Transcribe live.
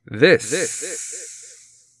This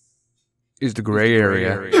is the gray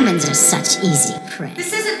area. Humans are such easy prey.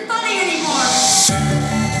 This isn't funny anymore!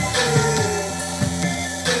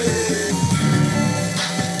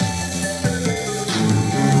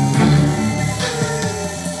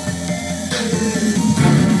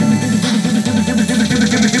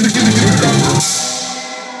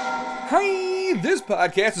 Hi, this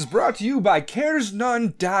podcast is brought to you by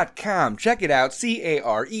CaresNone.com. Check it out,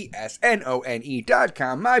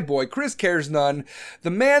 CaresNone.com. My boy, Chris Cares None, the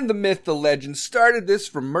man, the myth, the legend, started this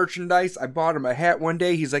from merchandise. I bought him a hat one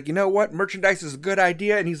day. He's like, you know what? Merchandise is a good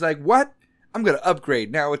idea. And he's like, what? I'm going to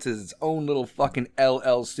upgrade. Now it's his own little fucking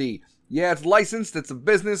LLC. Yeah, it's licensed. It's a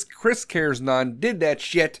business. Chris Cares None did that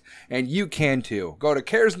shit, and you can too. Go to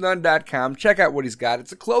CaresNone.com. Check out what he's got.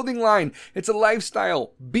 It's a clothing line. It's a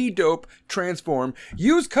lifestyle. Be dope. Transform.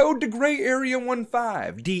 Use code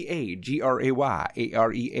DeGrayArea15.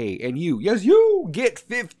 DAGRAYAREA. And you get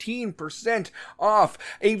 15% off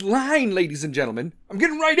a line, ladies and gentlemen. I'm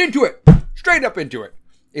getting right into it. Straight up into it.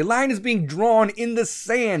 A line is being drawn in the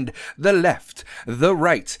sand. The left, the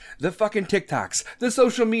right, the fucking TikToks, the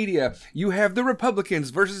social media. You have the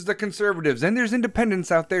Republicans versus the conservatives. And there's independents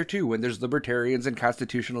out there too. And there's libertarians and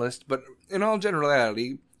constitutionalists. But in all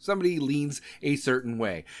generality, somebody leans a certain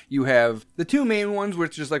way. You have the two main ones,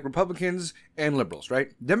 which is like Republicans and liberals,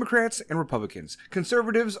 right? Democrats and Republicans.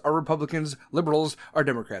 Conservatives are Republicans. Liberals are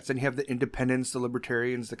Democrats. Then you have the independents, the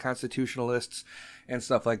libertarians, the constitutionalists, and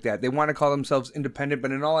stuff like that. They want to call themselves independent,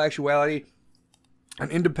 but in all actuality, an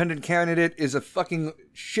independent candidate is a fucking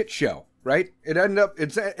shit show. Right? It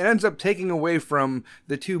ends up taking away from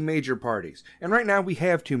the two major parties. And right now we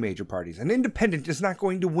have two major parties. An independent is not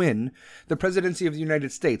going to win the presidency of the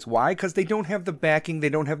United States. Why? Because they don't have the backing, they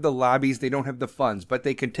don't have the lobbies, they don't have the funds. But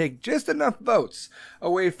they can take just enough votes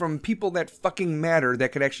away from people that fucking matter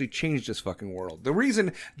that could actually change this fucking world. The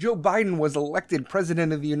reason Joe Biden was elected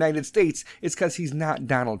president of the United States is because he's not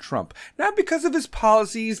Donald Trump. Not because of his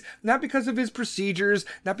policies, not because of his procedures,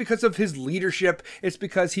 not because of his leadership. It's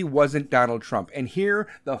because he wasn't Donald Trump. And here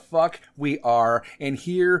the fuck we are. And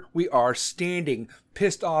here we are standing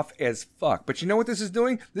pissed off as fuck. But you know what this is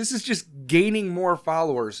doing? This is just gaining more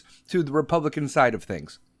followers to the Republican side of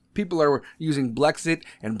things. People are using Blexit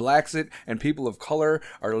and Blaxit, and people of color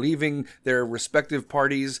are leaving their respective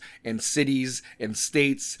parties and cities and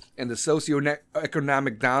states and the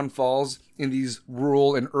socioeconomic downfalls in these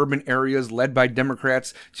rural and urban areas led by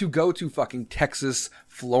Democrats to go to fucking Texas,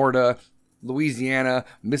 Florida, Louisiana,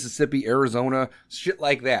 Mississippi, Arizona, shit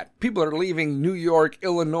like that. People are leaving New York,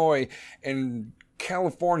 Illinois, and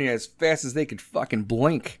California as fast as they could fucking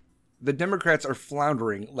blink. The Democrats are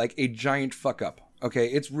floundering like a giant fuck up. Okay,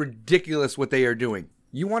 it's ridiculous what they are doing.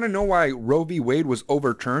 You want to know why Roe v. Wade was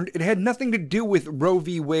overturned? It had nothing to do with Roe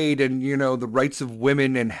v. Wade and, the rights of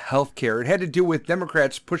women and healthcare. It had to do with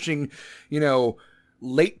Democrats pushing,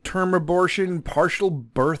 late-term abortion, partial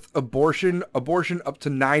birth abortion up to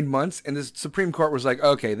 9 months. And the Supreme Court was like,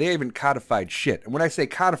 okay, they haven't codified shit. And when I say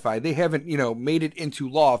codified, they haven't, made it into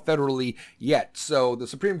law federally yet. So the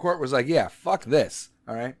Supreme Court was like, yeah, fuck this.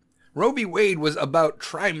 All right. Roe v. Wade was about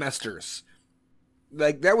trimesters.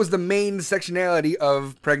 Like, that was the main sectionality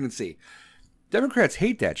of pregnancy. Democrats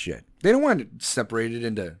hate that shit. They don't want it separated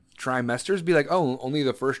into trimesters. Be like, oh, only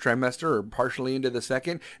the first trimester or partially into the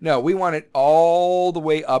second. No, we want it all the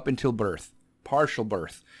way up until birth. Partial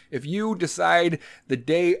birth. If you decide the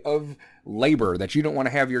day of labor that you don't want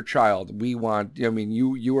to have your child, you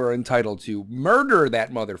are entitled to murder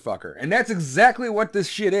that motherfucker. And that's exactly what this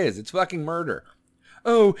shit is. It's fucking murder.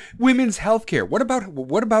 Oh, women's healthcare. What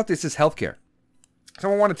about this is healthcare?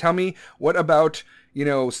 Someone want to tell me what about,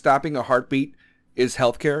 stopping a heartbeat is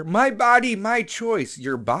healthcare? My body, my choice.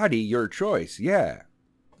 Your body, your choice. Yeah.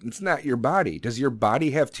 It's not your body. Does your body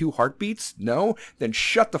have two heartbeats? No? Then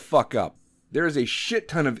shut the fuck up. There is a shit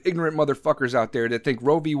ton of ignorant motherfuckers out there that think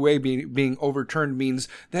Roe v. Wade being overturned means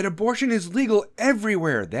that abortion is legal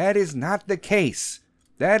everywhere. That is not the case.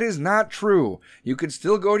 That is not true. You could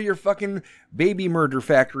still go to your fucking baby murder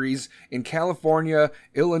factories in California,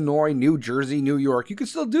 Illinois, New Jersey, New York. You can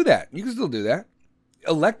still do that.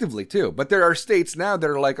 Electively, too. But there are states now that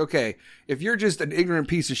are like, okay, if you're just an ignorant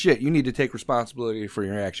piece of shit, you need to take responsibility for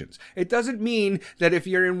your actions. It doesn't mean that if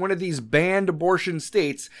you're in one of these banned abortion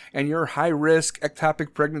states and you're high risk,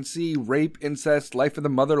 ectopic pregnancy, rape, incest, life of the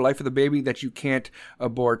mother, life of the baby, that you can't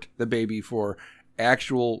abort the baby for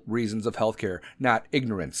actual reasons of healthcare, not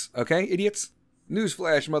ignorance. Okay, idiots?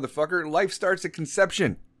 Newsflash, motherfucker. Life starts at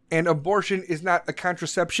conception, and abortion is not a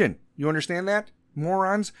contraception. You understand that?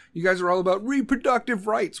 Morons, you guys are all about reproductive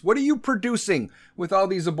rights. What are you producing with all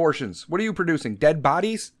these abortions? What are you producing? Dead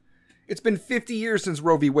bodies? It's been 50 years since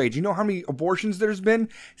Roe v. Wade. You know how many abortions there's been?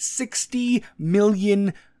 60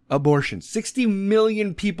 million abortions. 60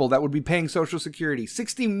 million people that would be paying Social Security.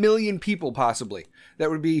 60 million people possibly that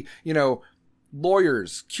would be,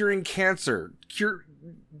 lawyers, curing cancer,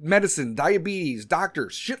 medicine, diabetes,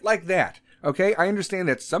 doctors, shit like that. Okay, I understand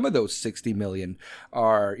that some of those 60 million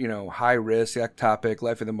are, high risk, ectopic,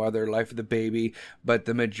 life of the mother, life of the baby, but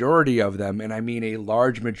the majority of them, and I mean a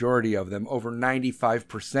large majority of them, over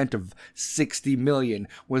 95% of 60 million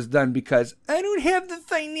was done because I don't have the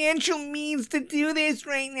financial means to do this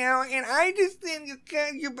right now, and I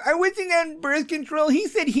wasn't on birth control. He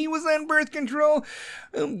said he was on birth control.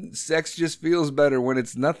 Sex just feels better when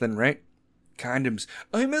it's nothing, right? Condoms.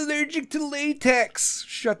 I'm allergic to latex.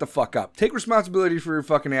 Shut the fuck up. Take responsibility for your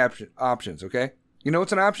fucking options, okay? You know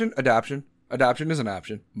what's an option? Adoption. Adoption is an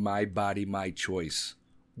option. My body, my choice.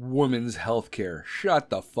 Women's health care.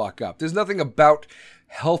 Shut the fuck up. There's nothing about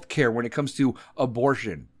health care when it comes to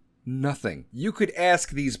abortion. Nothing. You could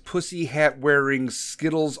ask these pussy hat wearing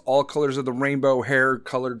Skittles, all colors of the rainbow, hair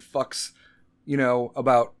colored fucks,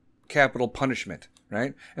 about capital punishment.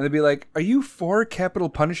 Right? And they'll be like, are you for capital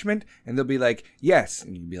punishment? And they'll be like, yes.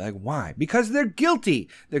 And you'd be like, why? Because they're guilty.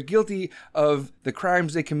 They're guilty of the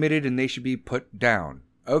crimes they committed and they should be put down.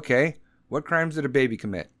 Okay. What crimes did a baby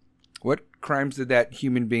commit? What crimes did that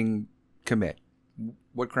human being commit?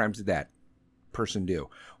 What crimes did that person do?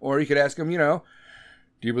 Or you could ask them, do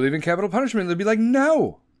you believe in capital punishment? They'll be like,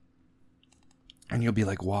 no. And you'll be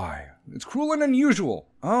like, why? It's cruel and unusual.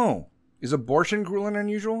 Oh, is abortion cruel and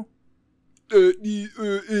unusual? All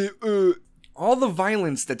the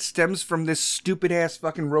violence that stems from this stupid ass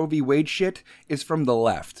fucking Roe v. Wade shit is from the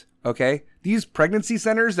left, okay? These pregnancy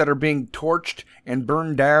centers that are being torched and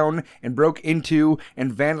burned down and broke into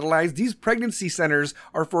and vandalized, these pregnancy centers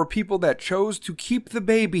are for people that chose to keep the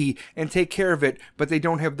baby and take care of it, but they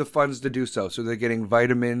don't have the funds to do so. So they're getting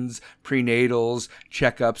vitamins, prenatals,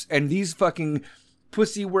 checkups, and these fucking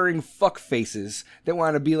pussy-wearing fuck faces that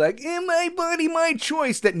want to be like, my body, my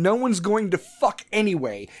choice, that no one's going to fuck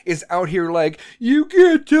anyway, is out here like, you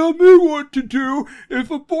can't tell me what to do. If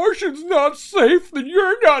abortion's not safe, then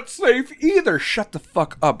you're not safe either. Shut the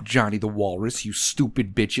fuck up, Johnny the Walrus, you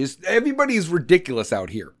stupid bitches. Everybody's ridiculous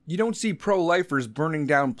out here. You don't see pro-lifers burning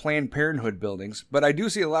down Planned Parenthood buildings, but I do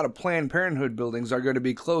see a lot of Planned Parenthood buildings are going to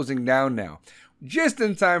be closing down now. Just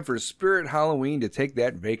in time for Spirit Halloween to take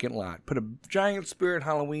that vacant lot. Put a giant Spirit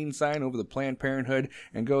Halloween sign over the Planned Parenthood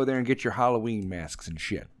and go there and get your Halloween masks and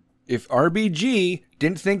shit. If RBG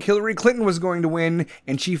didn't think Hillary Clinton was going to win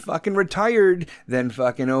and she fucking retired, then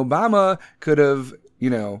fucking Obama could have,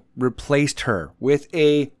 replaced her with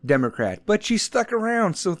a Democrat. But she stuck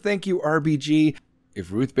around, so thank you, RBG. If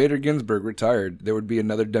Ruth Bader Ginsburg retired, there would be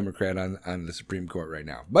another Democrat on the Supreme Court right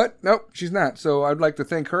now. But nope, she's not. So I'd like to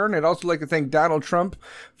thank her, and I'd also like to thank Donald Trump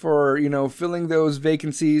for, filling those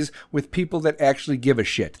vacancies with people that actually give a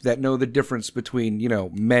shit, that know the difference between,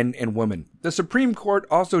 men and women. The Supreme Court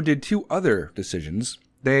also did two other decisions.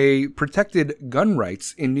 They protected gun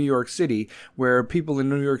rights in New York City, where people in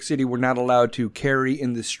New York City were not allowed to carry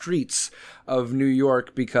in the streets of New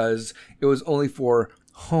York because it was only for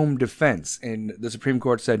home defense. And the Supreme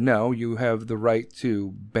Court said, no, you have the right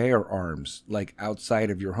to bear arms, like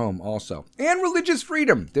outside of your home also. And religious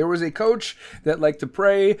freedom. There was a coach that liked to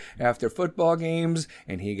pray after football games,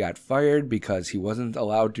 and he got fired because he wasn't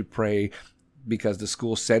allowed to pray because the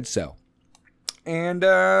school said so. And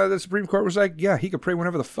the Supreme Court was like, yeah, he could pray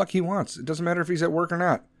whenever the fuck he wants. It doesn't matter if he's at work or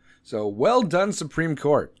not. So well done, Supreme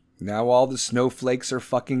Court. Now all the snowflakes are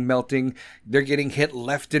fucking melting. They're getting hit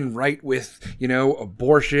left and right with,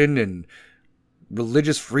 abortion and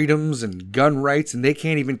religious freedoms and gun rights, and they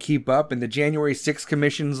can't even keep up. And the January 6th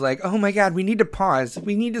Commission's like, oh my God, we need to pause.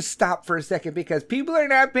 We need to stop for a second because people are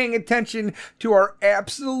not paying attention to our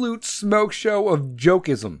absolute smoke show of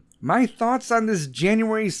jokeism. My thoughts on this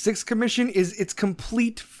January 6th Commission is it's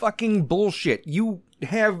complete fucking bullshit. You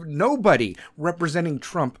have nobody representing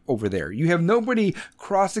Trump over there. You have nobody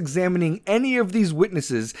cross-examining any of these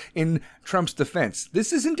witnesses in Trump's defense.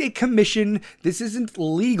 This isn't a commission. This isn't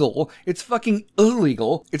legal. It's fucking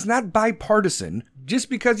illegal. It's not bipartisan.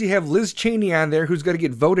 Just because you have Liz Cheney on there who's going to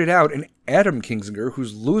get voted out and Adam Kinzinger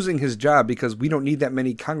who's losing his job because we don't need that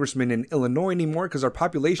many congressmen in Illinois anymore because our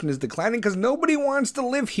population is declining because nobody wants to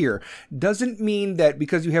live here, doesn't mean that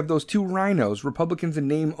because you have those two rhinos, Republicans in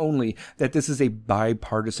name only, that this is a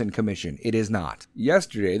bipartisan commission. It is not.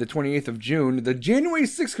 Yesterday, the 28th of June, the January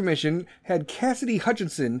 6th Commission had Cassidy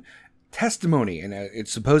Hutchinson testimony, and it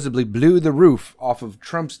supposedly blew the roof off of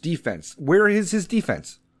Trump's defense. Where is his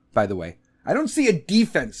defense, by the way? I don't see a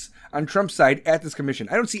defense on Trump's side at this commission.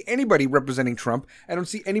 I don't see anybody representing Trump. I don't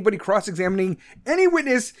see anybody cross-examining any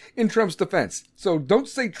witness in Trump's defense. So don't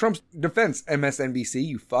say Trump's defense, MSNBC,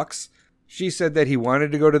 you fucks. She said that he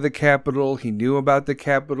wanted to go to the Capitol. He knew about the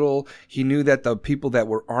Capitol. He knew that the people that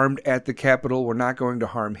were armed at the Capitol were not going to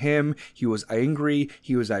harm him. He was angry.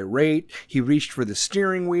 He was irate. He reached for the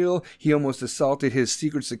steering wheel. He almost assaulted his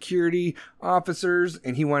secret security officers,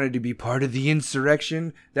 and he wanted to be part of the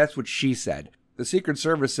insurrection. That's what she said. The Secret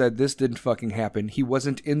Service said this didn't fucking happen. He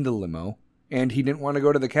wasn't in the limo, and he didn't want to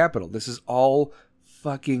go to the Capitol. This is all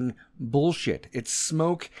fucking bullshit. It's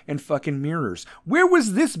smoke and fucking mirrors. Where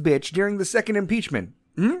was this bitch during the second impeachment?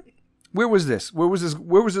 Where was this? Where was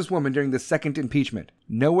this woman during the second impeachment?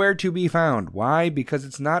 Nowhere to be found. Why? Because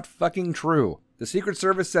it's not fucking true. The Secret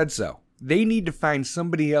Service said so. They need to find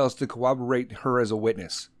somebody else to corroborate her as a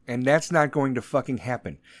witness. And that's not going to fucking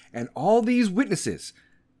happen. And all these witnesses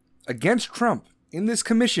against Trump in this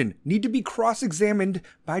commission need to be cross-examined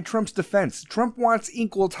by Trump's defense. Trump wants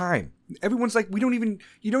equal time. Everyone's like, you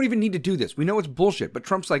don't even need to do this. We know it's bullshit. But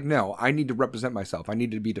Trump's like, no, I need to represent myself. I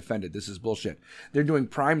need to be defended. This is bullshit. They're doing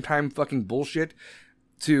primetime fucking bullshit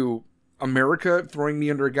to America, throwing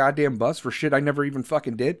me under a goddamn bus for shit I never even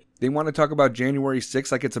fucking did. They want to talk about January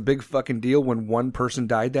 6th like it's a big fucking deal when one person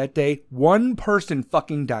died that day. One person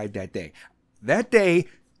fucking died that day. That day,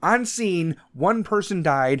 on scene, one person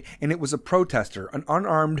died, and it was a protester, an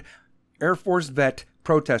unarmed Air Force vet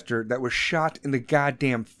protester that was shot in the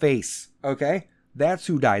goddamn face, okay? That's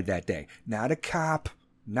who died that day. Not a cop,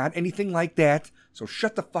 not anything like that. So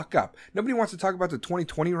shut the fuck up. Nobody wants to talk about the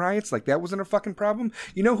 2020 riots like that wasn't a fucking problem.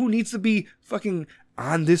 You know who needs to be fucking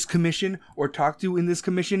on this commission or talked to in this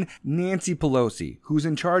commission? Nancy Pelosi, who's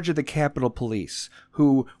in charge of the Capitol Police,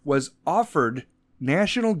 who was offered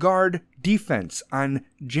National Guard defense on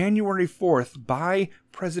January 4th by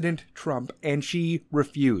President Trump, and she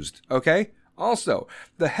refused, okay? Also,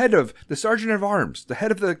 the head of the Sergeant of Arms, the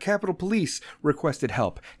head of the Capitol Police, requested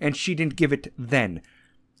help, and she didn't give it then.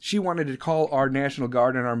 She wanted to call our National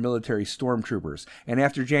Guard and our military stormtroopers. And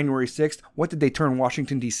after January 6th, what did they turn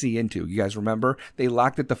Washington, D.C. into? You guys remember? They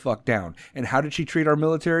locked it the fuck down. And how did she treat our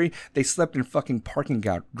military? They slept in fucking parking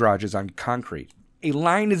garages on concrete. A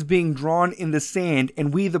line is being drawn in the sand,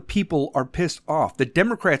 and we the people are pissed off. The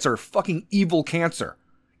Democrats are fucking evil cancer.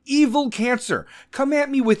 Evil cancer. Come at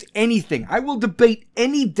me with anything. I will debate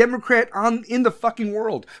any Democrat in the fucking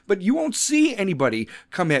world. But you won't see anybody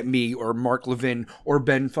come at me or Mark Levin or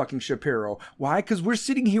Ben fucking Shapiro. Why? Because we're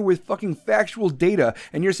sitting here with fucking factual data,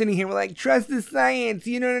 and you're sitting here like, trust the science.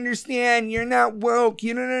 You don't understand. You're not woke.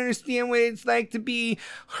 You don't understand what it's like to be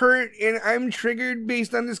hurt, and I'm triggered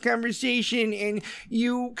based on this conversation, and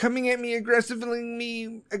you coming at me aggressively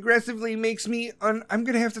makes me I'm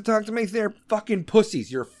gonna have to talk to my therapist. Fucking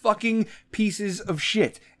pussies. You're fucking pieces of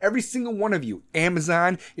shit. Every single one of you.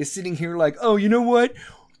 Amazon is sitting here like, oh, you know what?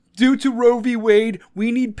 Due to Roe v. Wade,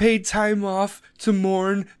 we need paid time off to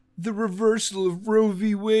mourn the reversal of Roe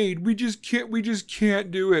v. Wade. We just can't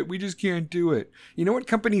do it. We just can't do it. You know what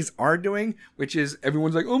companies are doing? Which is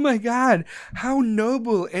everyone's like, oh my God, how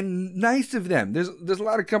noble and nice of them. There's a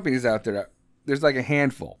lot of companies out there. There's like a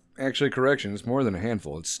handful. Actually, correction, it's more than a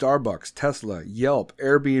handful. It's Starbucks, Tesla, Yelp,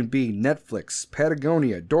 Airbnb, Netflix,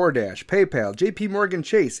 Patagonia, DoorDash, PayPal, JP Morgan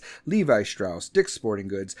Chase, Levi Strauss, Dick's Sporting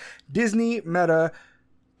Goods, Disney, Meta,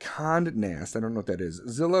 Condé Nast, I don't know what that is,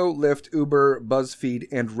 Zillow, Lyft, Uber, BuzzFeed,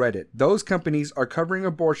 and Reddit. Those companies are covering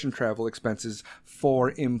abortion travel expenses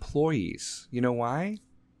for employees. You know why?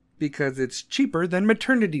 Because it's cheaper than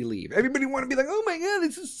maternity leave. Everybody want to be like, oh my God,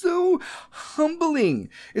 this is so humbling.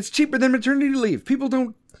 It's cheaper than maternity leave. People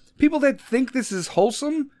that think this is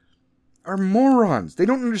wholesome are morons. They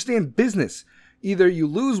don't understand business. Either you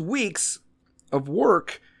lose weeks of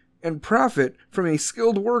work and profit from a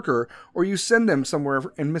skilled worker, or you send them somewhere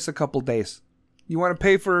and miss a couple days. You want to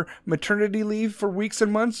pay for maternity leave for weeks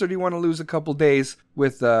and months, or do you want to lose a couple days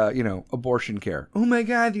with, abortion care? Oh my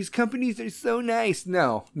God, these companies are so nice.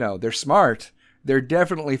 No, they're smart. They're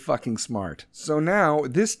definitely fucking smart. So now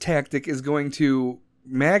this tactic is going to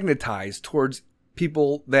magnetize towards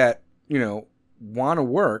people that, want to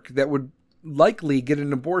work, that would likely get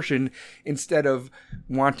an abortion instead of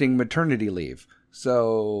wanting maternity leave.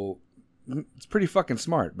 So it's pretty fucking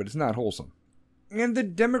smart, but it's not wholesome. And the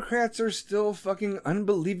Democrats are still fucking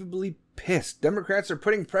unbelievably pissed. Democrats are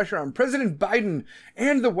putting pressure on President Biden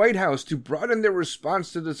and the White House to broaden their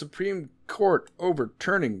response to the Supreme Court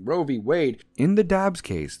overturning Roe v. Wade. In the Dobbs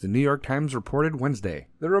case, the New York Times reported Wednesday.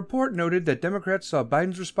 The report noted that Democrats saw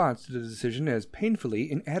Biden's response to the decision as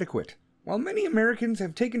painfully inadequate. While many Americans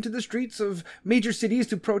have taken to the streets of major cities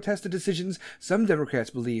to protest the decisions, some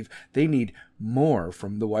Democrats believe they need more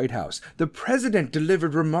from the White House. The president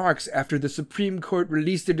delivered remarks after the Supreme Court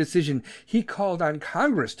released a decision. He called on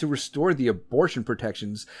Congress to restore the abortion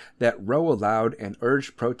protections that Roe allowed and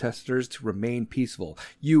urged protesters to remain peaceful.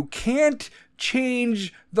 You can't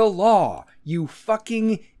change the law, you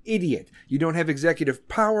fucking idiot. You don't have executive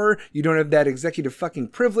power. You don't have that executive fucking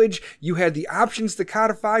privilege. You had the options to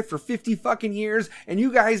codify for 50 fucking years, and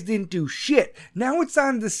you guys didn't do shit. Now it's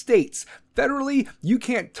on the states. Federally, you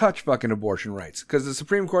can't touch fucking abortion rights because the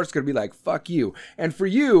Supreme Court's going to be like, fuck you. And for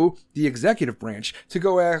you, the executive branch, to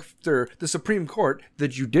go after the Supreme Court, the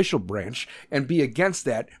judicial branch, and be against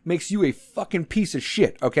that makes you a fucking piece of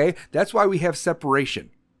shit, okay? That's why we have separation.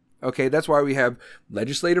 Okay, that's why we have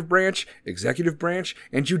legislative branch, executive branch,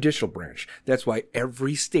 and judicial branch. That's why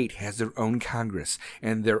every state has their own Congress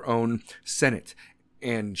and their own Senate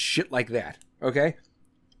and shit like that. Okay?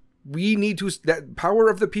 We need to, that power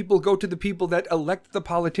of the people go to the people that elect the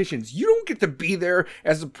politicians. You don't get to be there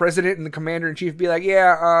as the president and the commander-in-chief be like,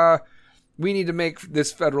 yeah, we need to make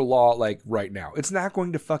this federal law like right now. It's not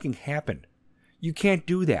going to fucking happen. You can't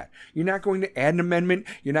do that. You're not going to add an amendment.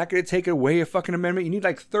 You're not going to take away a fucking amendment. You need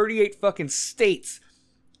like 38 fucking states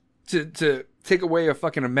to take away a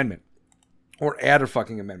fucking amendment or add a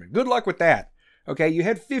fucking amendment. Good luck with that. Okay, you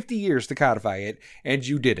had 50 years to codify it, and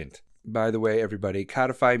you didn't. By the way, everybody,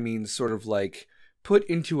 codify means sort of like put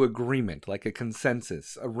into agreement, like a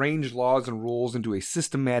consensus. Arrange laws and rules into a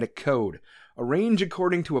systematic code. Arrange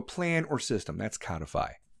according to a plan or system. That's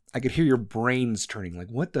codify. I could hear your brains turning like,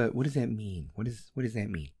 what does that mean? What does that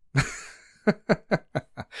mean?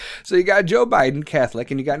 So you got Joe Biden,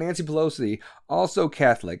 Catholic, and you got Nancy Pelosi, also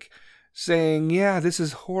Catholic, saying, yeah, this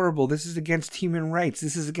is horrible. This is against human rights.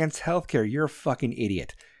 This is against healthcare. You're a fucking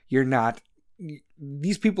idiot. You're not.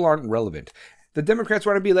 These people aren't relevant. The Democrats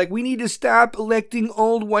want to be like, we need to stop electing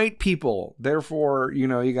old white people. Therefore, you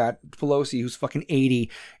got Pelosi, who's fucking 80,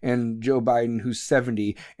 and Joe Biden, who's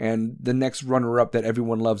 70, and the next runner-up that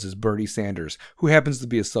everyone loves is Bernie Sanders, who happens to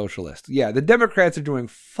be a socialist. Yeah, the Democrats are doing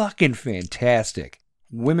fucking fantastic.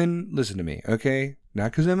 Women, listen to me, okay?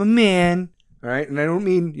 Not because I'm a man, all right? And I don't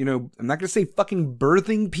mean, I'm not going to say fucking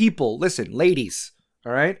birthing people. Listen, ladies,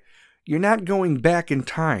 all right? You're not going back in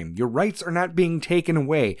time. Your rights are not being taken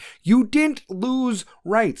away. You didn't lose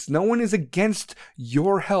rights. No one is against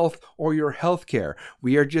your health or your health care.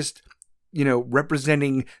 We are just,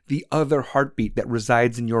 representing the other heartbeat that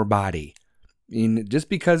resides in your body. And just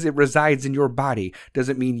because it resides in your body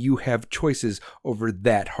doesn't mean you have choices over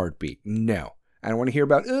that heartbeat. No. I don't want to hear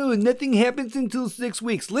about, nothing happens until 6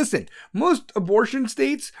 weeks. Listen, most abortion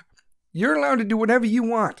states, you're allowed to do whatever you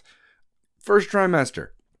want. First trimester.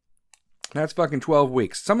 That's fucking 12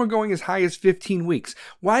 weeks. Some are going as high as 15 weeks.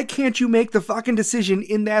 Why can't you make the fucking decision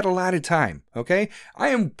in that allotted time? Okay? I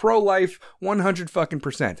am pro-life 100 fucking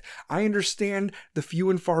 %. I understand the few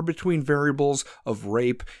and far between variables of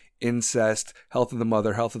rape, incest, health of the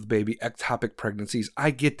mother, health of the baby, ectopic pregnancies.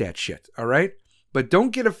 I get that shit. All right? But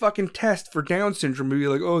don't get a fucking test for Down syndrome and be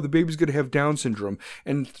like, oh, the baby's going to have Down syndrome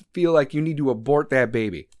and feel like you need to abort that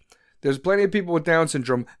baby. There's plenty of people with Down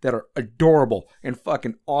syndrome that are adorable and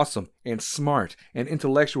fucking awesome and smart and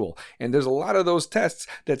intellectual. And there's a lot of those tests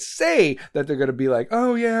that say that they're going to be like,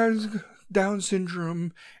 oh yeah, Down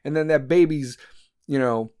syndrome. And then that baby's,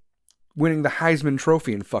 winning the Heisman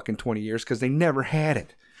Trophy in fucking 20 years because they never had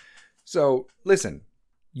it. So listen,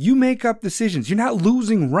 you make up decisions. You're not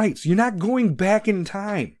losing rights. You're not going back in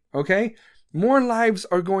time. Okay? More lives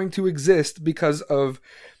are going to exist because of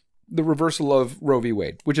the reversal of Roe v.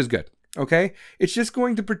 Wade, which is good, okay? It's just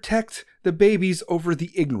going to protect the babies over the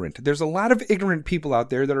ignorant. There's a lot of ignorant people out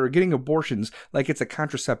there that are getting abortions like it's a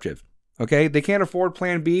contraceptive, okay? They can't afford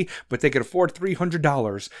Plan B, but they can afford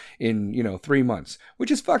 $300 in, 3 months, which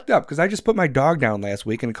is fucked up because I just put my dog down last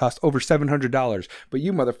week and it cost over $700, but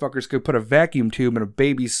you motherfuckers could put a vacuum tube in a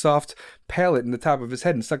baby's soft palate in the top of his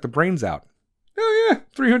head and suck the brains out. Oh yeah,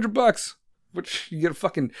 $300, which you get a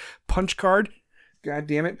fucking punch card. God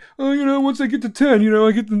damn it. Oh, once I get to 10,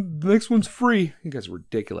 I get the next one's free. You guys are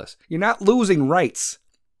ridiculous. You're not losing rights.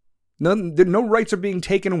 No rights are being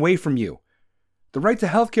taken away from you. The right to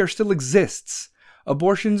healthcare still exists.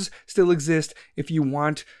 Abortions still exist if you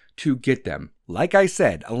want to get them. Like I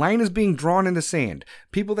said, a line is being drawn in the sand.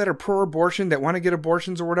 People that are pro-abortion, that want to get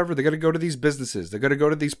abortions or whatever, they're going to go to these businesses. They're going to go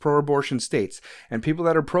to these pro-abortion states. And people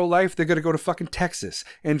that are pro-life, they're going to go to fucking Texas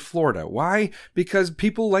and Florida. Why? Because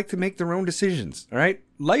people like to make their own decisions, all right?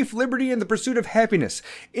 Life, liberty, and the pursuit of happiness.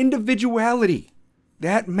 Individuality.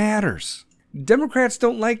 That matters. Democrats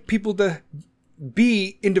don't like people to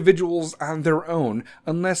be individuals on their own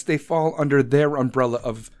unless they fall under their umbrella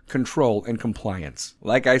of control and compliance.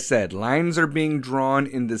 Like I said, lines are being drawn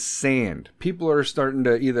in the sand. People are starting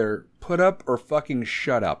to either put up or fucking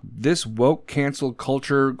shut up. This woke cancel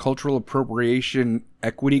culture, cultural appropriation,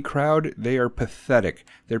 equity crowd, they are pathetic.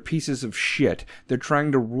 They're pieces of shit. They're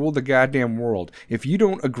trying to rule the goddamn world. If you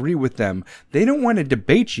don't agree with them, they don't want to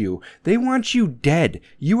debate you. They want you dead.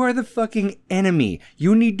 You are the fucking enemy.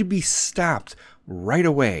 You need to be stopped right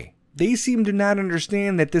away. They seem to not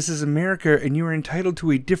understand that this is America and you are entitled to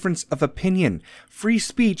a difference of opinion. Free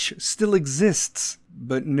speech still exists.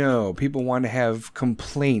 But no, people want to have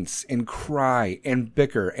complaints and cry and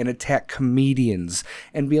bicker and attack comedians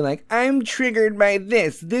and be like, I'm triggered by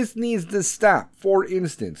this. This needs to stop. For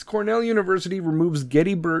instance, Cornell University removes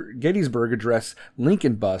Gettysburg Address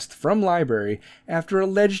Lincoln bust from library after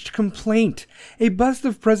alleged complaint. A bust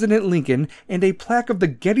of President Lincoln and a plaque of the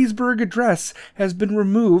Gettysburg Address has been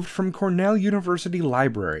removed from Cornell University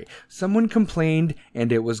library. Someone complained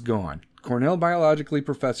and it was gone. Cornell biologically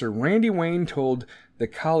professor Randy Wayne told the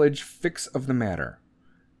college Fix of the matter.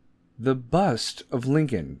 The bust of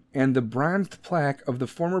Lincoln and the bronzed plaque of the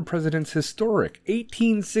former president's historic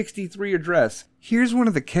 1863 address. Here's one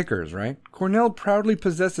of the kickers, right? Cornell proudly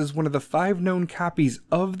possesses one of the 5 known copies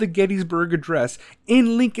of the Gettysburg Address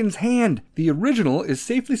in Lincoln's hand. The original is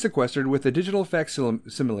safely sequestered with a digital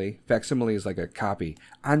facsimile. Facsimile is like a copy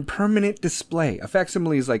on permanent display. A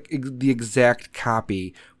facsimile is like the exact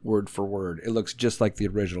copy, word for word. It looks just like the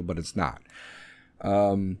original, but it's not.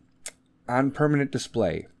 On permanent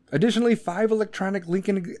display. Additionally, 5 electronic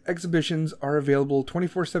Lincoln exhibitions are available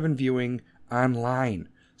 24/7 viewing online.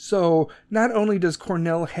 So, not only does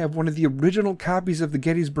Cornell have one of the original copies of the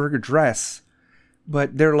Gettysburg Address,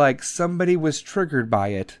 but they're like, somebody was triggered by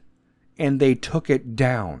it, and they took it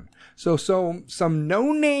down. So some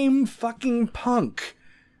no-name fucking punk,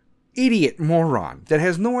 idiot moron that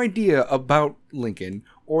has no idea about Lincoln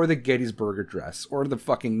or the Gettysburg Address or the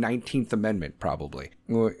fucking 19th Amendment, probably.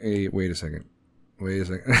 Wait a second.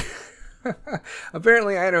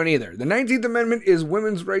 Apparently I don't either. The 19th Amendment is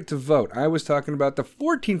women's right to vote. I was talking about the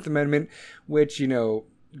 14th Amendment, which,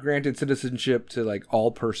 granted citizenship to like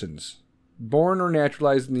all persons born or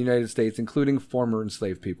naturalized in the United States, including former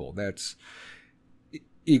enslaved people. That's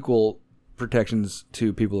equal protections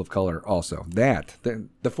to people of color also. The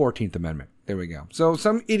 14th Amendment. There we go. So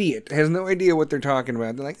some idiot has no idea what they're talking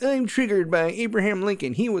about. They're like, I'm triggered by Abraham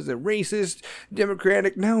Lincoln. He was a racist,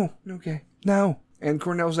 democratic. No. Okay. No. And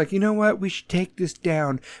Cornell's like, you know what? We should take this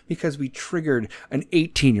down because we triggered an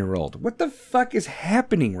 18-year-old. What the fuck is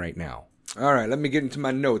happening right now? All right, let me get into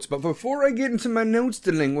my notes. But before I get into my notes,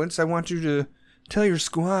 delinquents, I want you to tell your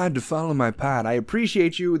squad to follow my pod. I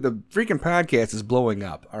appreciate you. The freaking podcast is blowing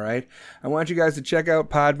up, all right? I want you guys to check out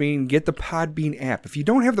Podbean. Get the Podbean app. If you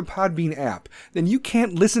don't have the Podbean app, then you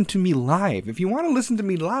can't listen to me live. If you want to listen to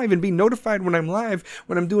me live and be notified when I'm live,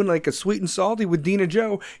 when I'm doing like a Sweet and Salty with Dina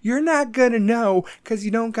Joe, you're not going to know because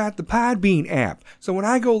you don't got the Podbean app. So when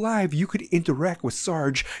I go live, you could interact with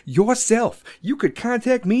Sarge yourself. You could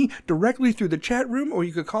contact me directly through the chat room, or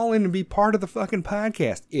you could call in and be part of the fucking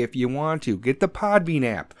podcast if you want to. Get the Podbean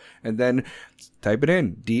app and then type it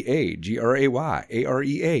in DAGRAYAREA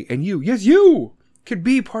and you could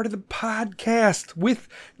be part of the podcast with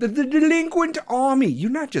the Delinquent Army. You're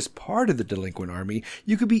not just part of the Delinquent Army,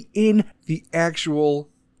 you could be in the actual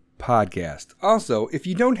podcast. Also, if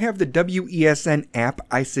you don't have the WESN app,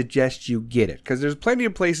 I suggest you get it because there's plenty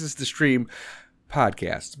of places to stream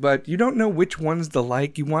podcasts, but you don't know which ones to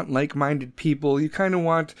like. You want like-minded people. You kind of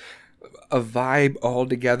want a vibe all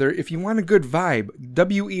together. If you want a good vibe,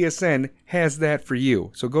 WESN has that for you.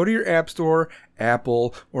 So go to your app store,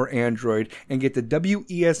 Apple or Android, and get the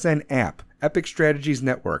WESN app, Epic Strategies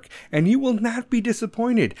Network, and you will not be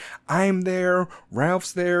disappointed. I'm there,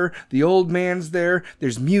 Ralph's there, the old man's there,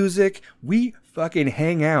 there's music. We fucking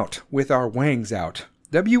hang out with our wangs out.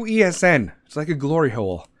 WESN, it's like a glory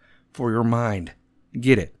hole for your mind.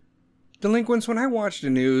 Get it. Delinquents, when I watch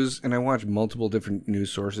the news, and I watch multiple different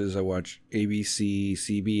news sources, I watch ABC,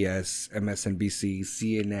 CBS, MSNBC,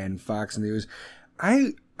 CNN, Fox News,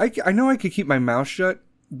 I know I could keep my mouth shut,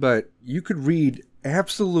 but you could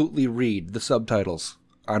absolutely read the subtitles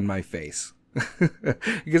on my face.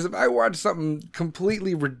 Because if I watch something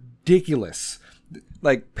completely ridiculous,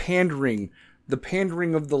 like the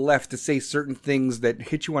pandering of the left to say certain things that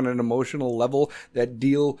hit you on an emotional level that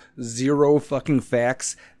deal zero fucking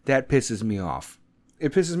facts, that pisses me off.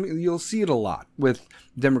 It pisses me. You'll see it a lot with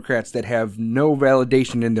Democrats that have no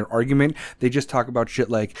validation in their argument. They just talk about shit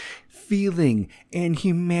like feeling and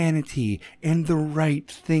humanity and the right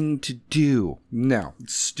thing to do. No,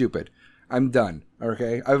 it's stupid. I'm done.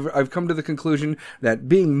 Okay? I've come to the conclusion that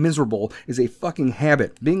being miserable is a fucking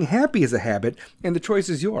habit. Being happy is a habit, and the choice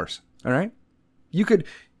is yours. All right?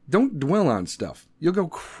 Don't dwell on stuff. You'll go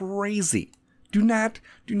crazy. Do not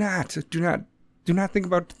think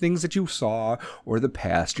about things that you saw or the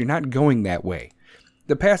past. You're not going that way.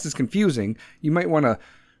 The past is confusing. You might want to,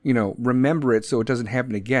 remember it so it doesn't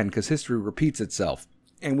happen again, because history repeats itself.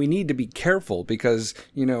 And we need to be careful because,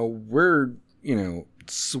 we're,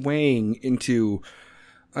 swaying into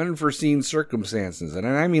unforeseen circumstances. And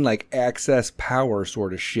I mean like access power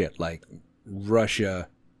sort of shit, like Russia,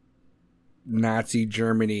 Nazi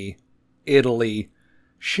Germany, Italy,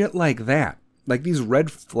 shit like that. Like these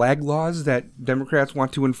red flag laws that Democrats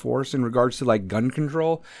want to enforce in regards to like gun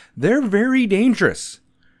control, they're very dangerous.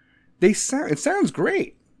 It sounds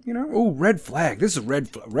great. Oh, red flag. This is red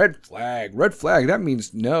flag. Red flag. That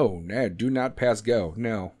means no, do not pass go.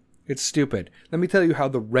 No, it's stupid. Let me tell you how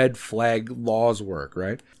the red flag laws work,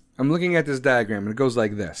 right? I'm looking at this diagram and it goes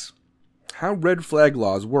like this. How red flag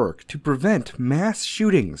laws work to prevent mass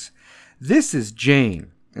shootings. This is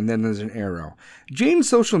Jane. And then there's an arrow. Jane's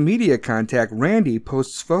social media contact Randy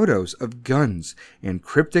posts photos of guns and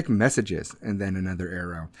cryptic messages. And then another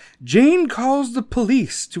arrow. Jane calls the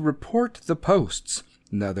police to report the posts.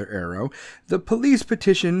 Another arrow. The police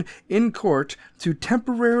petition in court to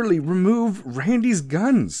temporarily remove Randy's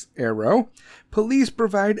guns. Arrow. Police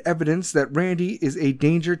provide evidence that Randy is a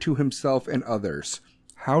danger to himself and others.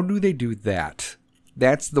 How do they do that?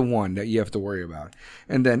 That's the one that you have to worry about.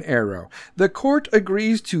 And then arrow. The court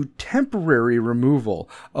agrees to temporary removal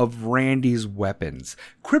of Randy's weapons.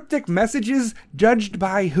 Cryptic messages judged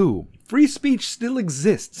by who? Free speech still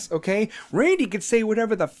exists, okay? Randy could say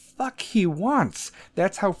whatever the fuck he wants.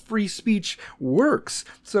 That's how free speech works.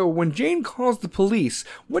 So when Jane calls the police,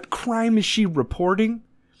 what crime is she reporting?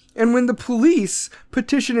 And when the police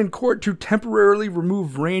petition in court to temporarily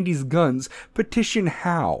remove Randy's guns, petition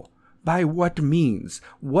how? By what means?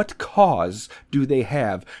 What cause do they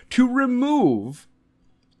have to remove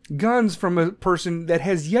guns from a person that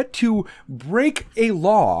has yet to break a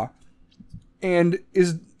law and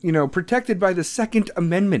is, protected by the Second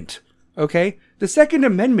Amendment? Okay? The Second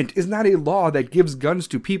Amendment is not a law that gives guns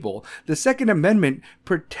to people. The Second Amendment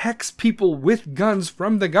protects people with guns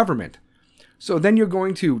from the government. So then you're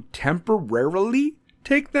going to temporarily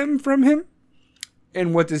take them from him?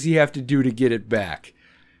 And what does he have to do to get it back?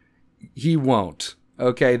 He won't.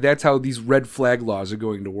 Okay, that's how these red flag laws are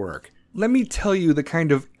going to work. Let me tell you the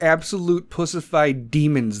kind of absolute pussified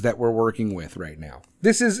demons that we're working with right now.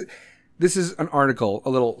 This is an article, a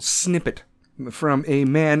little snippet from a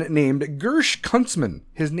man named Gersh Kuntzman.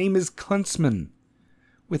 His name is Kuntzman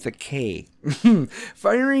with a K.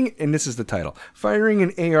 Firing, and this is the title, firing an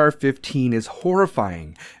AR-15 is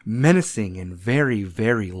horrifying, menacing, and very,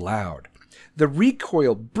 very loud. The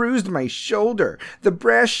recoil bruised my shoulder. The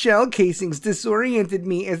brass shell casings disoriented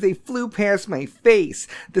me as they flew past my face.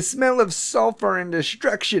 The smell of sulfur and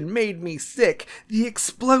destruction made me sick. The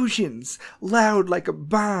explosions, loud like a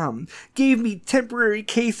bomb, gave me temporary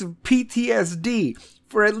case of PTSD.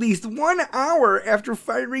 For at least 1 hour after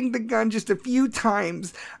firing the gun just a few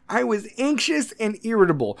times, I was anxious and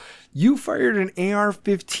irritable. You fired an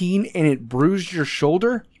AR-15 and it bruised your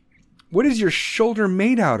shoulder? What is your shoulder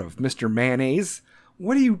made out of, Mr. Mayonnaise?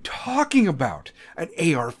 What are you talking about? An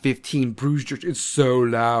AR-15 bruised your... It's so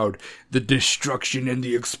loud. The destruction and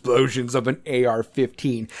the explosions of an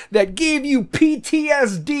AR-15 that gave you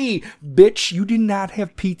PTSD. Bitch, you did not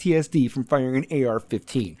have PTSD from firing an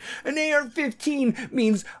AR-15. An AR-15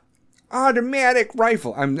 means automatic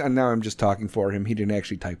rifle. I'm just talking for him. He didn't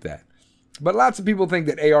actually type that. But lots of people think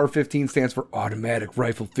that AR-15 stands for Automatic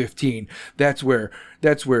Rifle 15. That's where they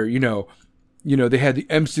had the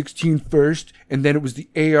M16 first, and then it was the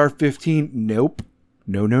AR-15. Nope.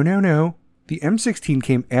 No. The M16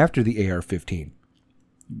 came after the AR-15.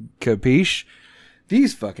 Capiche?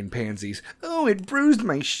 These fucking pansies. Oh, it bruised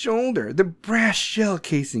my shoulder. The brass shell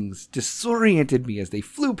casings disoriented me as they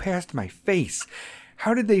flew past my face.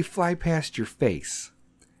 How did they fly past your face?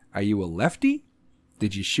 Are you a lefty?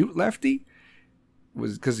 Did you shoot lefty?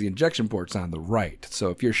 Was because the injection port's on the right. So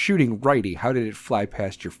if you're shooting righty, how did it fly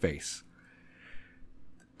past your face?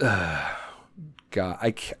 God,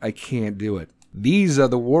 I can't do it. These are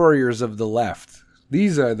the warriors of the left.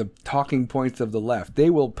 These are the talking points of the left. They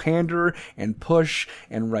will pander and push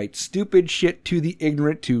and write stupid shit to the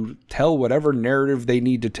ignorant to tell whatever narrative they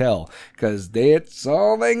need to tell. Because that's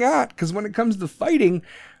all they got. Because when it comes to fighting,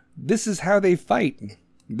 this is how they fight.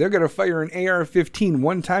 They're going to fire an AR-15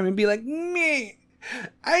 one time and be like, meh,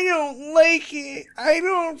 I don't like it. I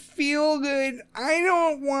don't feel good. I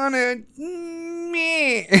don't want to,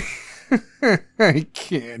 meh. I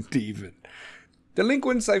can't even.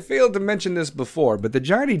 Delinquents, I failed to mention this before, but the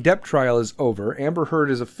Johnny Depp trial is over. Amber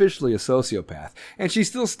Heard is officially a sociopath, and she's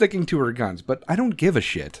still sticking to her guns, but I don't give a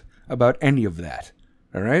shit about any of that.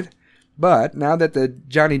 All right? But now that the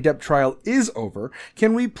Johnny Depp trial is over,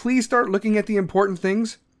 can we please start looking at the important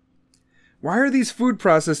things? Why are these food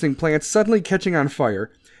processing plants suddenly catching on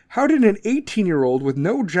fire? How did an 18-year-old with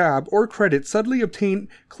no job or credit suddenly obtain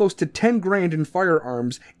close to 10 grand in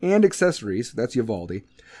firearms and accessories? That's Uvalde.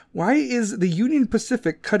 Why is the Union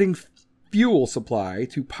Pacific cutting fuel supply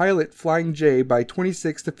to Pilot Flying J by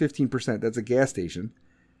 26 to 15%? That's a gas station.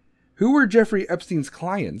 Who were Jeffrey Epstein's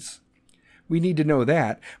clients? We need to know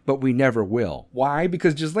that, but we never will. Why?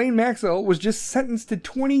 Because Ghislaine Maxwell was just sentenced to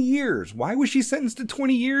 20 years. Why was she sentenced to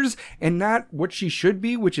 20 years and not what she should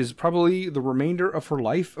be, which is probably the remainder of her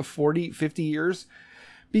life of 40, 50 years?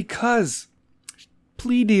 Because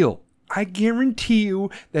plea deal. I guarantee you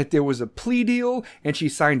that there was a plea deal and she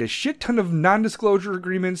signed a shit ton of non-disclosure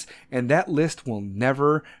agreements, and that list will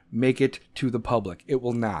never make it to the public. It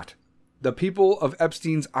will not. The people of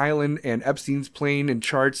Epstein's Island and Epstein's plane and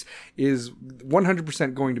charts is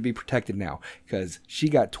 100% going to be protected now because she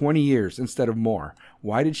got 20 years instead of more.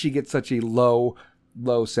 Why did she get such a low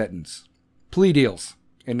sentence? Plea deals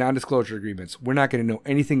and non-disclosure agreements. We're not going to know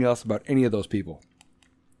anything else about any of those people.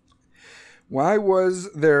 Why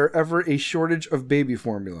was there ever a shortage of baby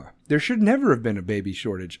formula? There should never have been a baby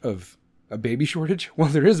shortage. A baby shortage? Well,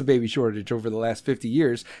 there is a baby shortage over the last 50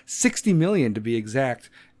 years. 60 million to be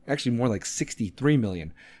exact. Actually, more like 63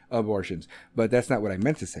 million abortions. But that's not what I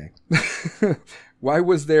meant to say. Why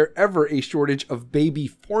was there ever a shortage of baby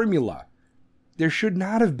formula? There should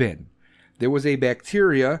not have been. There was a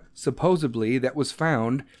bacteria, supposedly, that was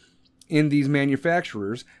found in these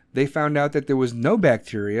manufacturers. They found out that there was no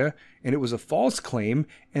bacteria, and it was a false claim,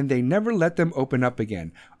 and they never let them open up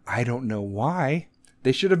again. I don't know why.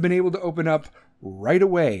 They should have been able to open up right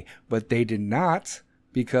away, but they did not,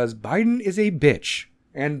 because Biden is a bitch.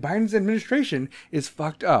 And Biden's administration is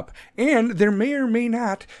fucked up. And there may or may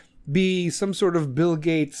not be some sort of Bill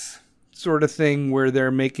Gates sort of thing where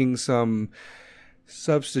they're making some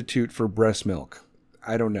substitute for breast milk.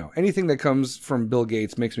 I don't know. Anything that comes from Bill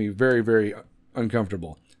Gates makes me very, very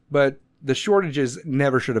uncomfortable. But the shortages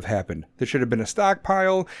never should have happened. There should have been a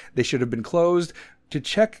stockpile. They should have been closed to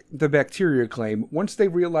check the bacteria claim. Once they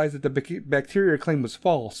realized that the bacteria claim was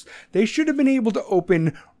false, they should have been able to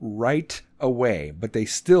open right away. But they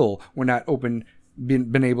still were not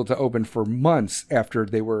been able to open for months after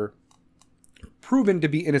they were proven to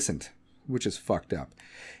be innocent, which is fucked up.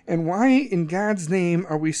 And why in God's name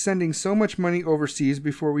are we sending so much money overseas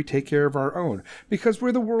before we take care of our own? Because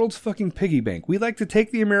we're the world's fucking piggy bank. We like to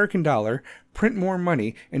take the American dollar, print more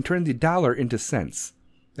money, and turn the dollar into cents.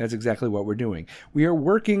 That's exactly what we're doing. We are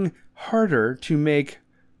working harder to make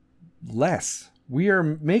less. We are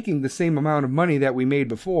making the same amount of money that we made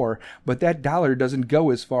before, but that dollar doesn't go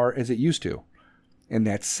as far as it used to. And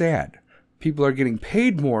that's sad. People are getting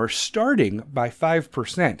paid more starting by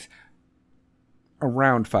 5%.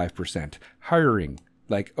 Around 5%. Hiring,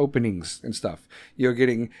 like openings and stuff. You're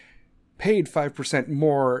getting paid 5%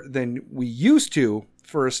 more than we used to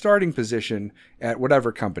for a starting position at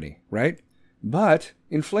whatever company, right? But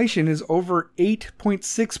inflation is over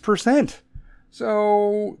 8.6%.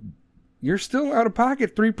 So you're still out of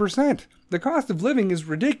pocket 3%. The cost of living is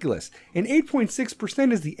ridiculous. And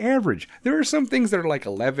 8.6% is the average. There are some things that are like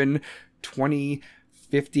 11, 20,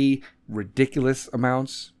 50, ridiculous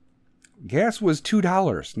amounts. Gas was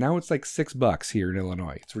 $2. Now it's like $6 here in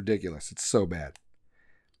Illinois. It's ridiculous. It's so bad.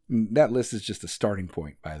 That list is just a starting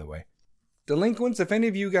point, by the way. Delinquents, if any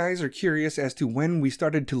of you guys are curious as to when we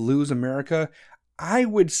started to lose America, I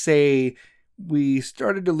would say we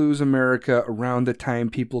started to lose America around the time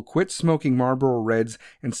people quit smoking Marlboro Reds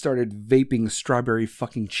and started vaping strawberry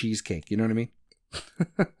fucking cheesecake. You know what I mean?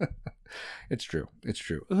 It's true. It's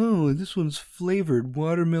true. Oh, this one's flavored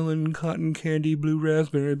watermelon, cotton candy, blue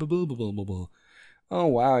raspberry, blah, blah, blah, blah, blah. Oh,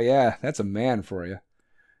 wow. Yeah, that's a man for you.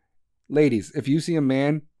 Ladies, if you see a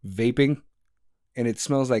man vaping and it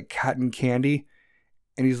smells like cotton candy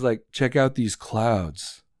and he's like, check out these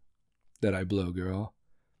clouds that I blow, girl.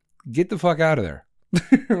 Get the fuck out of there.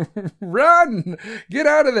 Run! Get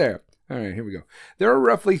out of there. All right, here we go. There are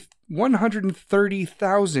roughly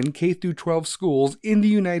 130,000 K-12 schools in the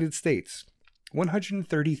United States.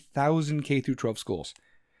 130,000 K-12 schools.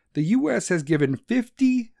 The U.S. has given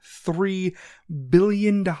 $53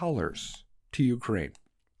 billion to Ukraine.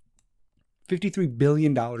 $53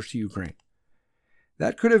 billion to Ukraine.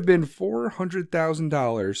 That could have been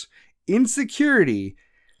 $400,000 in security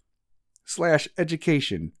 /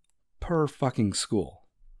 education per fucking school.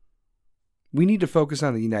 We need to focus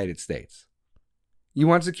on the United States. You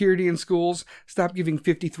want security in schools? Stop giving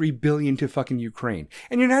 $53 billion to fucking Ukraine.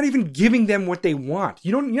 And you're not even giving them what they want.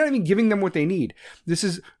 You're not even giving them what they need. This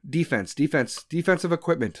is defensive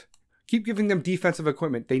equipment. Keep giving them defensive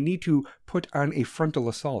equipment. They need to put on a frontal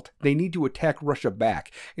assault. They need to attack Russia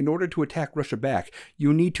back. In order to attack Russia back,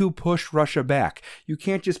 you need to push Russia back. You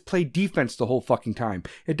can't just play defense the whole fucking time.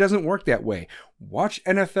 It doesn't work that way. Watch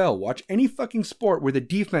NFL. Watch any fucking sport where the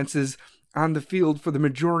defense is on the field for the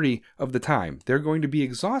majority of the time. They're going to be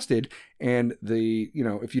exhausted, and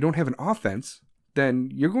if you don't have an offense, then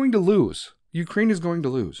you're going to lose. Ukraine is going to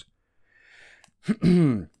lose.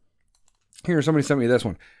 Here, somebody sent me this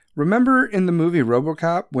one. Remember in the movie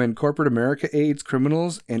RoboCop when corporate America aids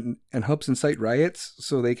criminals and helps incite riots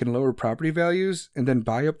so they can lower property values and then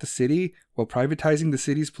buy up the city while privatizing the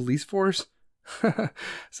city's police force?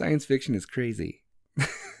 Science fiction is crazy.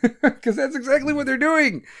 Because that's exactly what they're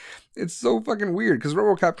doing. It's so fucking weird because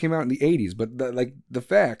RoboCop came out in the 80s, but the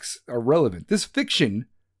facts are relevant. This fiction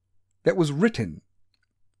that was written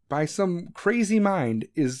by some crazy mind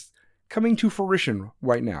is coming to fruition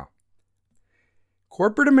right now.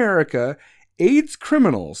 Corporate America aids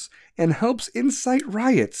criminals and helps incite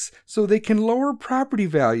riots so they can lower property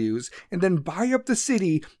values and then buy up the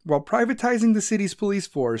city while privatizing the city's police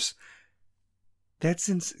force.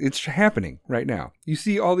 It's happening right now. You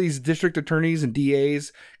see all these district attorneys and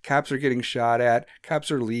DAs, cops are getting shot at,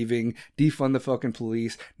 cops are leaving, defund the fucking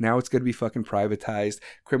police. Now it's going to be fucking privatized.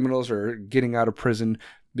 Criminals are getting out of prison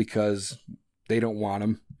because they don't want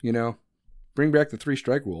them, Bring back the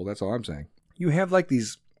 3-strike rule, that's all I'm saying. You have like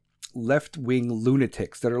these left-wing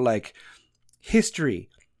lunatics that are like, history.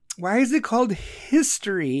 Why is it called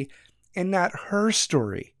history and not her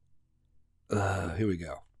story? Here we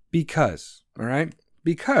go. Because, all right?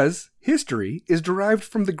 Because history is derived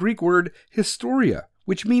from the Greek word historia,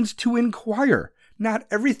 which means to inquire. Not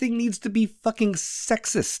everything needs to be fucking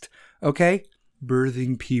sexist, okay?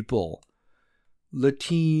 Birthing people.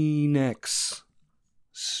 Latinx.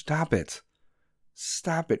 Stop it.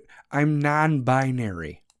 Stop it. I'm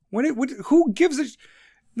non-binary. Who gives a...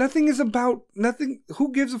 Nothing is about... Nothing...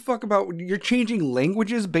 Who gives a fuck about... You're changing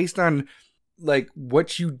languages based on,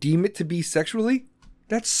 what you deem it to be sexually?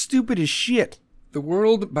 That's stupid as shit. The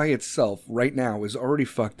world by itself right now is already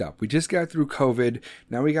fucked up. We just got through COVID.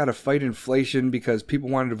 Now we got to fight inflation because people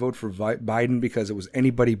wanted to vote for Biden because it was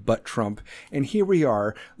anybody but Trump. And here we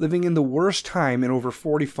are living in the worst time in over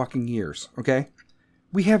 40 fucking years, okay?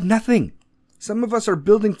 We have nothing. Some of us are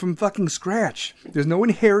building from fucking scratch. There's no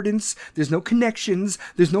inheritance. There's no connections.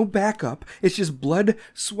 There's no backup. It's just blood,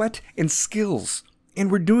 sweat, and skills.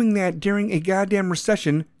 And we're doing that during a goddamn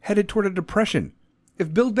recession headed toward a depression.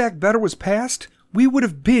 If Build Back Better was passed, we would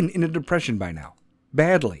have been in a depression by now.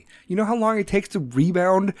 Badly. You know how long it takes to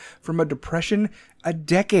rebound from a depression? A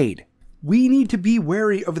decade. We need to be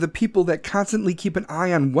wary of the people that constantly keep an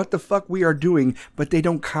eye on what the fuck we are doing, but they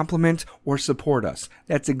don't compliment or support us.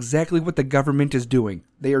 That's exactly what the government is doing.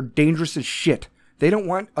 They are dangerous as shit. They don't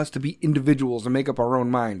want us to be individuals and make up our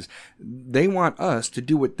own minds. They want us to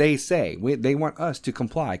do what they say. They want us to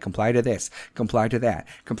comply to this, comply to that,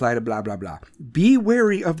 comply to blah, blah, blah. Be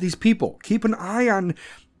wary of these people. Keep an eye on,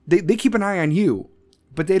 they keep an eye on you,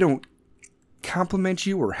 but they don't compliment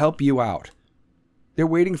you or help you out. They're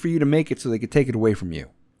waiting for you to make it so they can take it away from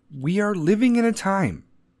you. We are living in a time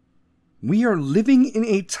where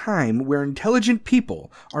intelligent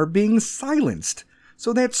people are being silenced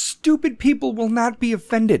so that stupid people will not be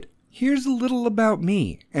offended. Here's a little about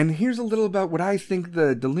me, and here's a little about what I think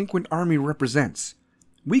the delinquent army represents.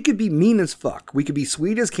 We could be mean as fuck. We could be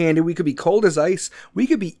sweet as candy. We could be cold as ice. We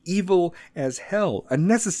could be evil as hell, a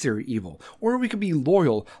necessary evil. Or we could be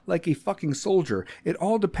loyal like a fucking soldier. It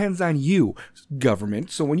all depends on you,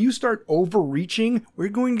 government. So when you start overreaching, we're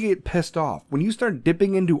going to get pissed off. When you start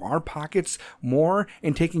dipping into our pockets more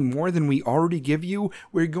and taking more than we already give you,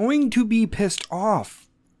 we're going to be pissed off.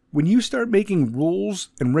 When you start making rules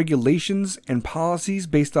and regulations and policies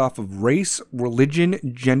based off of race, religion,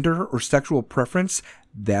 gender, or sexual preference,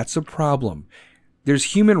 that's a problem.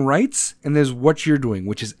 There's human rights and there's what you're doing,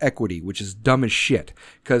 which is equity, which is dumb as shit.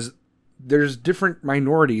 Because there's different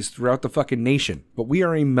minorities throughout the fucking nation, but we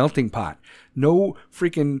are a melting pot. No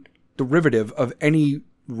freaking derivative of any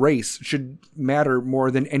race should matter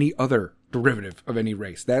more than any other derivative of any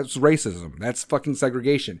race. That's racism. That's fucking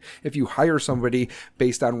segregation. If you hire somebody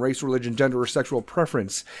based on race, religion, gender, or sexual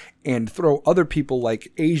preference and throw other people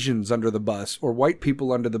like Asians under the bus or white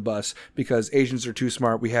people under the bus because Asians are too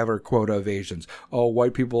smart, we have our quota of Asians. Oh,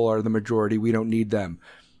 white people are the majority, we don't need them.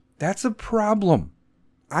 That's a problem.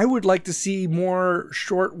 I would like to see more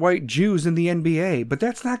short white Jews in the NBA, but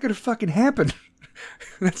that's not going to fucking happen.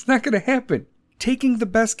 That's not going to happen. Taking the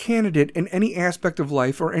best candidate in any aspect of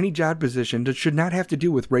life or any job position that should not have to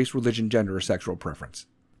do with race, religion, gender, or sexual preference.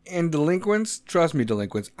 And delinquents, trust me,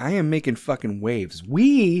 delinquents, I am making fucking waves.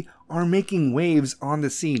 We are making waves on the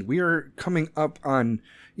scene. We are coming up on,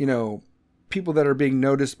 people that are being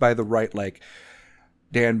noticed by the right, like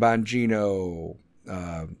Dan Bongino,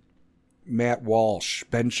 Matt Walsh,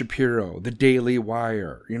 Ben Shapiro, The Daily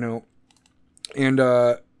Wire,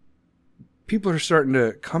 and people are starting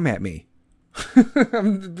to come at me.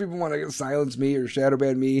 People want to silence me or shadow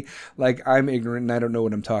ban me like I'm ignorant and I don't know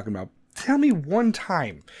what I'm talking about. Tell me one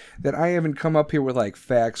time that I haven't come up here with like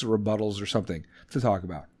facts or rebuttals or something to talk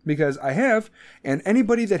about. Because I have, and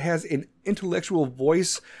anybody that has an intellectual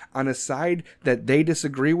voice on a side that they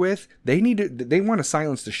disagree with, they want to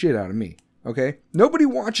silence the shit out of me. Okay? Nobody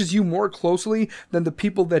watches you more closely than the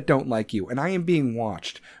people that don't like you. And I am being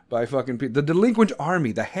watched by fucking people. The delinquent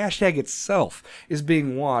army, the hashtag itself, is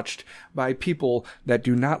being watched by people that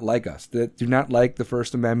do not like us, that do not like the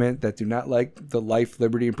First Amendment, that do not like the life,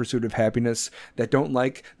 liberty, and pursuit of happiness, that don't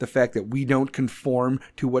like the fact that we don't conform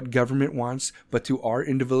to what government wants, but to our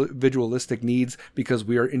individualistic needs because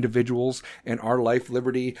we are individuals and our life,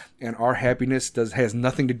 liberty, and our happiness has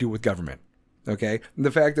nothing to do with government. Okay? And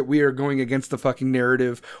the fact that we are going against the fucking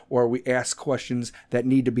narrative or we ask questions that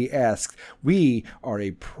need to be asked, we are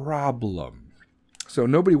a problem. So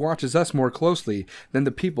nobody watches us more closely than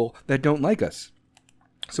the people that don't like us.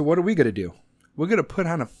 So what are we going to do? We're going to put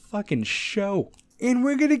on a fucking show. And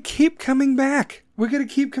we're going to keep coming back. We're going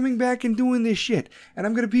to keep coming back and doing this shit. And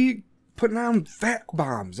I'm going to be putting on fat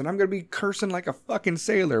bombs, and I'm going to be cursing like a fucking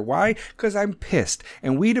sailor. Why? Because I'm pissed.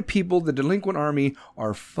 And we the people, the delinquent army,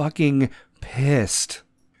 are fucking pissed.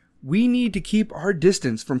 We need to keep our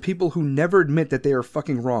distance from people who never admit that they are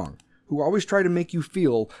fucking wrong, who always try to make you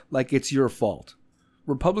feel like it's your fault.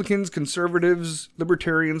 Republicans, conservatives,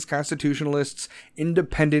 libertarians, constitutionalists,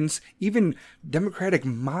 independents, even Democratic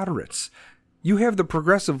moderates. You have the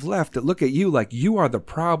progressive left that look at you like you are the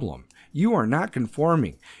problem. You are not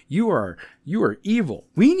conforming. You are evil.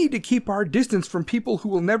 We need to keep our distance from people who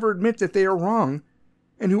will never admit that they are wrong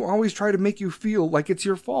and who always try to make you feel like it's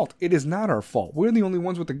your fault. It is not our fault. We're the only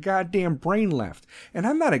ones with a goddamn brain left. And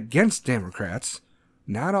I'm not against Democrats.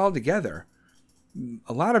 Not altogether.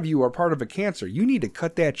 A lot of you are part of a cancer. You need to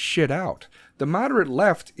cut that shit out. The moderate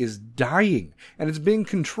left is dying, and it's being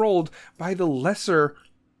controlled by the lesser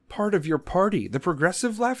part of your party. The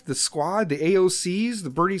progressive left, the squad, the AOCs, the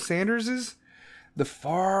Bernie Sanderses, the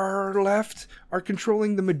far left are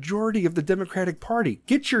controlling the majority of the Democratic Party.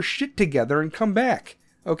 Get your shit together and come back.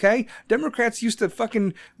 Okay? Democrats used to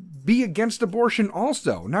fucking be against abortion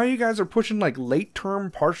also. Now you guys are pushing like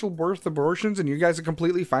late-term partial birth abortions and you guys are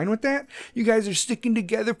completely fine with that? You guys are sticking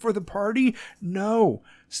together for the party? No.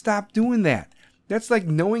 Stop doing that. That's like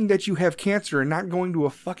knowing that you have cancer and not going to a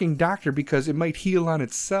fucking doctor because it might heal on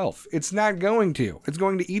itself. It's not going to. It's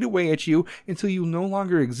going to eat away at you until you no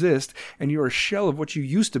longer exist and you're a shell of what you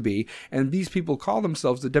used to be. And these people call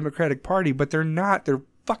themselves the Democratic Party, but they're not. They're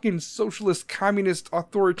fucking socialist, communist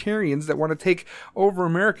authoritarians that want to take over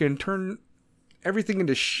America and turn everything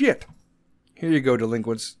into shit. Here you go,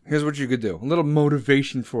 delinquents. Here's what you could do. A little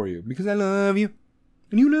motivation for you. Because I love you.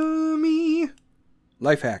 And you love me.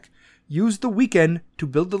 Life hack. Use the weekend to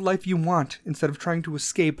build the life you want instead of trying to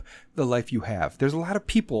escape the life you have. There's a lot of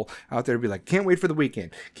people out there to be like, can't wait for the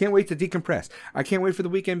weekend. Can't wait to decompress. I can't wait for the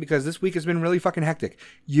weekend because this week has been really fucking hectic.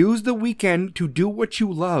 Use the weekend to do what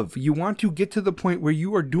you love. You want to get to the point where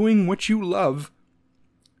you are doing what you love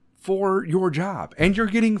for your job and you're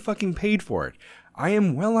getting fucking paid for it. I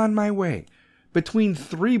am well on my way. Between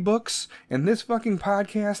 3 books and this fucking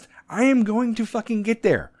podcast, I am going to fucking get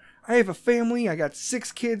there. I have a family, I got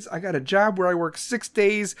 6 kids, I got a job where I work 6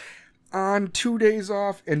 days on, 2 days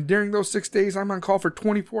off, and during those 6 days, I'm on call for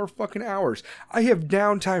 24 fucking hours. I have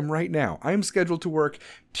downtime right now. I am scheduled to work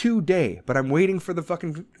today, but I'm waiting for the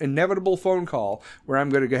fucking inevitable phone call where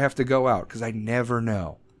I'm going to have to go out, because I never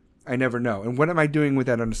know. I never know. And what am I doing with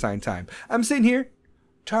that unassigned time? I'm sitting here,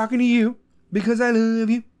 talking to you, because I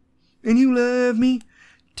love you, and you love me.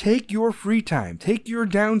 Take your free time, take your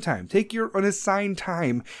downtime, take your unassigned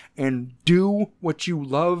time, and do what you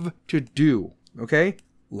love to do, okay?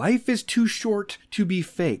 Life is too short to be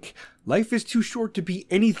fake. Life is too short to be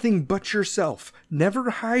anything but yourself. Never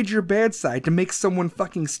hide your bad side to make someone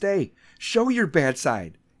fucking stay. Show your bad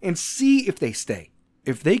side and see if they stay.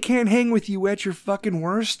 If they can't hang with you at your fucking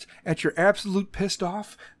worst, at your absolute pissed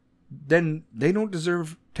off, then they don't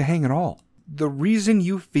deserve to hang at all. The reason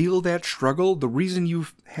you feel that struggle, the reason you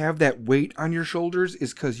have that weight on your shoulders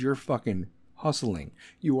is because you're fucking hustling.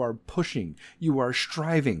 You are pushing. You are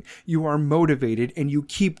striving. You are motivated, and you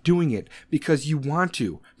keep doing it because you want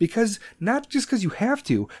to. Because, not just because you have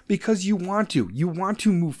to, because you want to. You want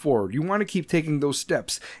to move forward. You want to keep taking those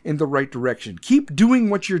steps in the right direction. Keep doing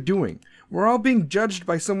what you're doing. We're all being judged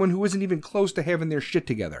by someone who isn't even close to having their shit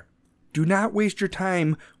together. Do not waste your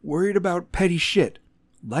time worried about petty shit.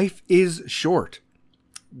 Life is short.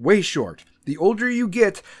 Way short. The older you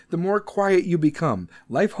get, the more quiet you become.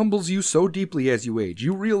 Life humbles you so deeply as you age.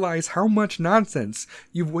 You realize how much nonsense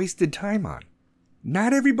you've wasted time on.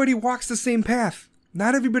 Not everybody walks the same path.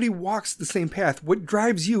 Not everybody walks the same path. What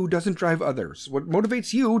drives you doesn't drive others. What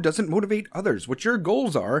motivates you doesn't motivate others. What your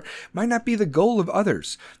goals are might not be the goal of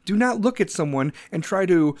others. Do not look at someone and try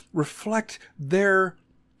to reflect their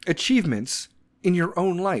achievements in your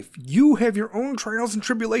own life. You have your own trials and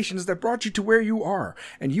tribulations that brought you to where you are,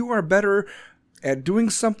 and you are better at doing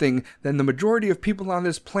something than the majority of people on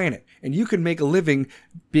this planet, and you can make a living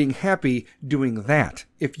being happy doing that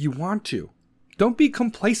if you want to. Don't be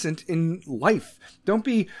complacent in life. Don't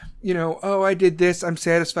be, oh, I did this, I'm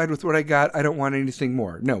satisfied with what I got, I don't want anything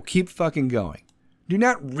more. No, keep fucking going. Do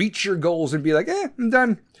not reach your goals and be like, I'm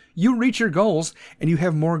done. You reach your goals and you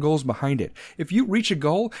have more goals behind it. If you reach a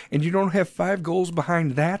goal and you don't have 5 goals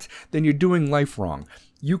behind that, then you're doing life wrong.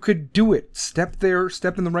 You could do it. Step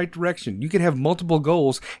in the right direction. You could have multiple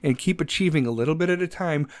goals and keep achieving a little bit at a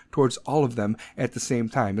time towards all of them at the same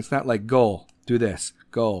time. It's not like goal, do this,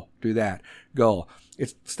 goal, do that, goal.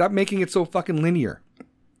 Stop making it so fucking linear.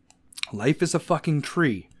 Life is a fucking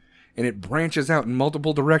tree. And it branches out in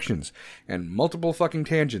multiple directions and multiple fucking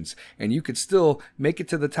tangents. And you could still make it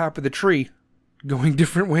to the top of the tree going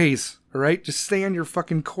different ways. All right? Just stay on your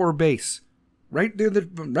fucking core base. Right to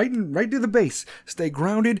the base. Stay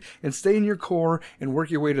grounded and stay in your core and work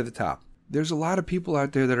your way to the top. There's a lot of people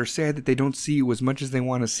out there that are sad that they don't see you as much as they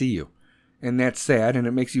want to see you. And that's sad, and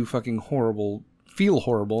it makes you fucking horrible, feel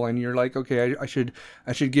horrible, and you're like, okay, I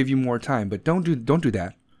should give you more time. But don't do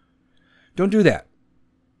that. Don't do that.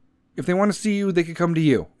 If they want to see you, they could come to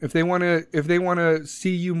you. If they want to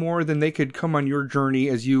see you more, then they could come on your journey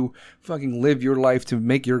as you fucking live your life to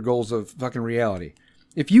make your goals a fucking reality.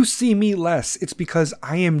 If you see me less, it's because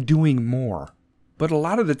I am doing more. But a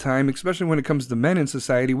lot of the time, especially when it comes to men in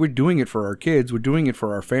society, we're doing it for our kids. We're doing it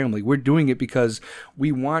for our family. We're doing it because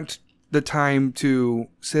we want the time to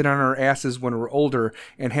sit on our asses when we're older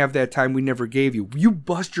and have that time we never gave you. You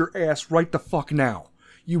bust your ass right the fuck now.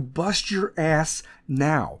 You bust your ass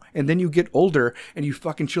now, and then you get older and you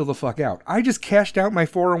fucking chill the fuck out. I just cashed out my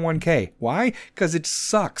 401k. Why? Because it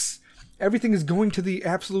sucks. Everything is going to the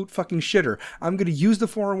absolute fucking shitter. I'm going to use the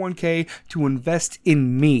 401k to invest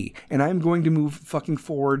in me, and I'm going to move fucking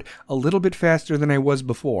forward a little bit faster than I was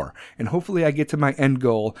before. And hopefully I get to my end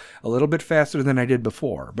goal a little bit faster than I did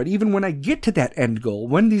before. But even when I get to that end goal,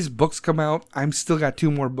 when these books come out, I'm still got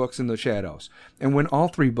 2 more books in the shadows. And when all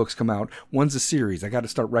 3 books come out, one's a series. I got to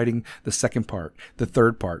start writing the second part, the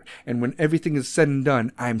third part. And when everything is said and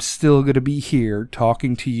done, I'm still going to be here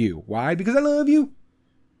talking to you. Why? Because I love you.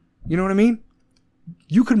 You know what I mean?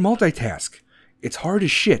 You can multitask. It's hard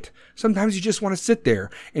as shit. Sometimes you just want to sit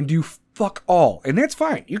there and do fuck all. And that's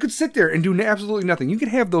fine. You could sit there and do absolutely nothing. You can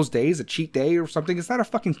have those days, a cheat day or something. It's not a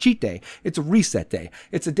fucking cheat day. It's a reset day.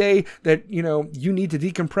 It's a day that, you need to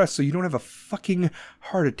decompress so you don't have a fucking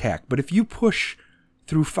heart attack. But if you push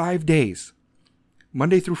through 5 days,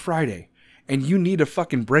 Monday through Friday, and you need a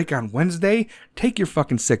fucking break on Wednesday, take your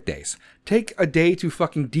fucking sick days. Take a day to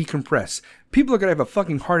fucking decompress. People are going to have a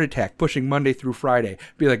fucking heart attack pushing Monday through Friday.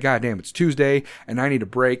 Be like, God damn, it's Tuesday and I need a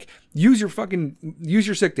break. Use your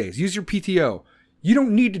sick days. Use your PTO. You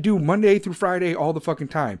don't need to do Monday through Friday all the fucking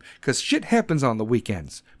time because shit happens on the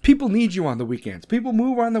weekends. People need you on the weekends. People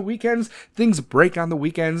move on the weekends. Things break on the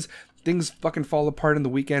weekends. Things fucking fall apart on the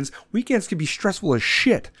weekends. Weekends can be stressful as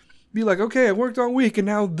shit. Be like, okay, I worked all week and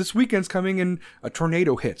now this weekend's coming and a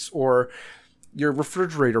tornado hits or your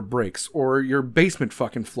refrigerator breaks or your basement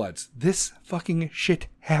fucking floods. This fucking shit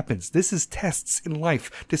happens. This is tests in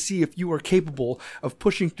life to see if you are capable of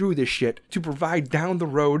pushing through this shit to provide down the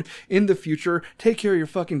road in the future. Take care of your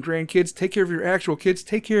fucking grandkids. Take care of your actual kids.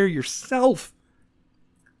 Take care of yourself.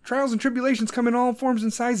 Trials and tribulations come in all forms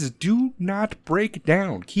and sizes. Do not break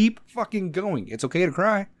down. Keep fucking going. It's okay to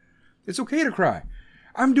cry. It's okay to cry.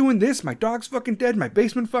 I'm doing this. My dog's fucking dead. My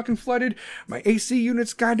basement fucking flooded. My AC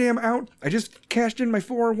unit's goddamn out. I just cashed in my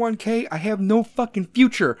 401k. I have no fucking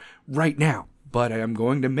future right now. But I am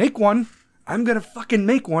going to make one. I'm going to fucking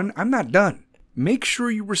make one. I'm not done. Make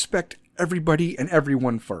sure you respect everybody and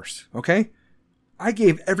everyone first, okay? I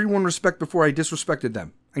gave everyone respect before I disrespected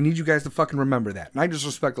them. I need you guys to fucking remember that. And I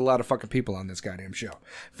disrespect a lot of fucking people on this goddamn show.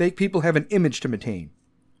 Fake people have an image to maintain.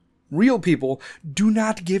 Real people do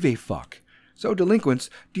not give a fuck. So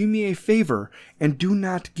delinquents, do me a favor and do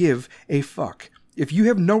not give a fuck. If you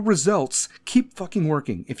have no results, keep fucking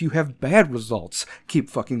working. If you have bad results,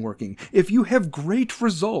 keep fucking working. If you have great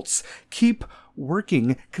results, keep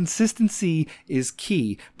working. Consistency is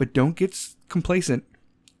key, but don't get complacent.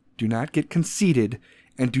 Do not get conceited,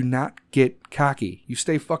 and do not get cocky. You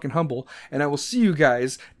stay fucking humble, and I will see you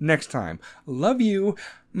guys next time. Love you.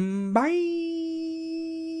 Bye.